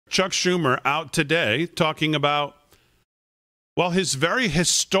Chuck Schumer out today talking about, well, his very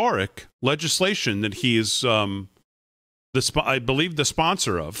historic legislation that he is, I believe, the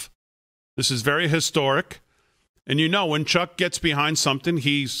sponsor of. This is very historic. And you know, when Chuck gets behind something,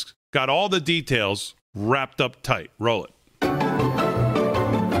 he's got all the details wrapped up tight. Roll it.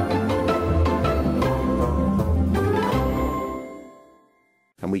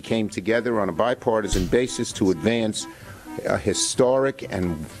 And we came together on a bipartisan basis to advance a historic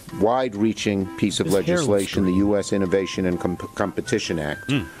and wide-reaching piece of legislation, the U.S. Innovation and Competition Act,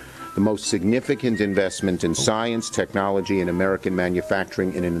 the most significant investment in science, technology, and American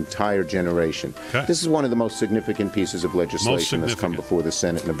manufacturing in an entire generation. Okay. This is one of the most significant pieces of legislation that's come before the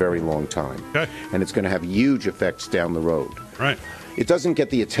Senate in a very long time. Okay. And it's going to have huge effects down the road. Right. It doesn't get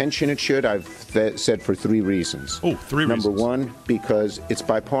the attention it should, I've said, for three reasons. Oh, three reasons. Number one, because it's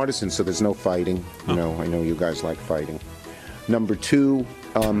bipartisan, so there's no fighting. You know, I know you guys like fighting. Number two,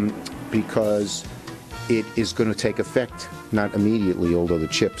 because it is going to take effect, not immediately, although the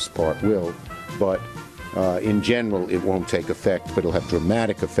CHIPS part will, but in general, it won't take effect, but it'll have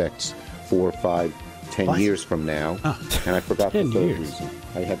dramatic effects 4, 5, 10 years from now. And I forgot the third reason.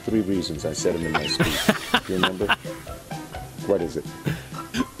 I had three reasons. I said them in my speech. Do you remember? What is it?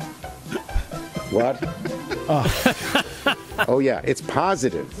 What? Oh, yeah, it's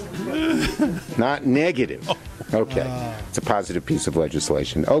positive, not negative. Okay, it's a positive piece of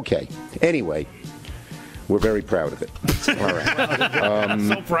legislation. Okay, anyway, we're very proud of it. All right.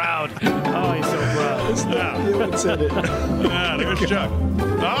 So proud. Oh, he's so proud. You would said it. Yeah, there's Chuck.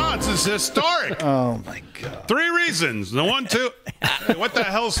 Oh, it's historic. Oh, my God. Three reasons. The 1, 2. What the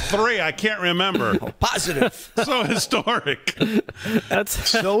hell's 3? I can't remember. Positive. So historic. That's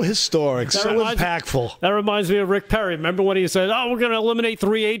So historic, so reminds- impactful. That reminds me of Rick Perry. Remember when he said, "Oh, we're going to eliminate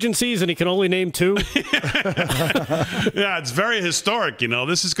 3 agencies," and he can only name 2? Yeah, it's very historic. You know,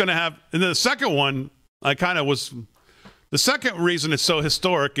 this is going to have. And the second one, I kind of was. The second reason it's so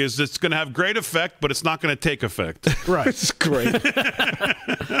historic is it's going to have great effect, but it's not going to take effect. Right. It's great. Not for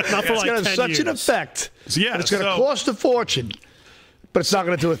It's like going to 10 have such years. an effect. Yeah, And it's going to so- cost a fortune, but it's not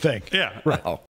going to do a thing. Yeah. Right. Oh.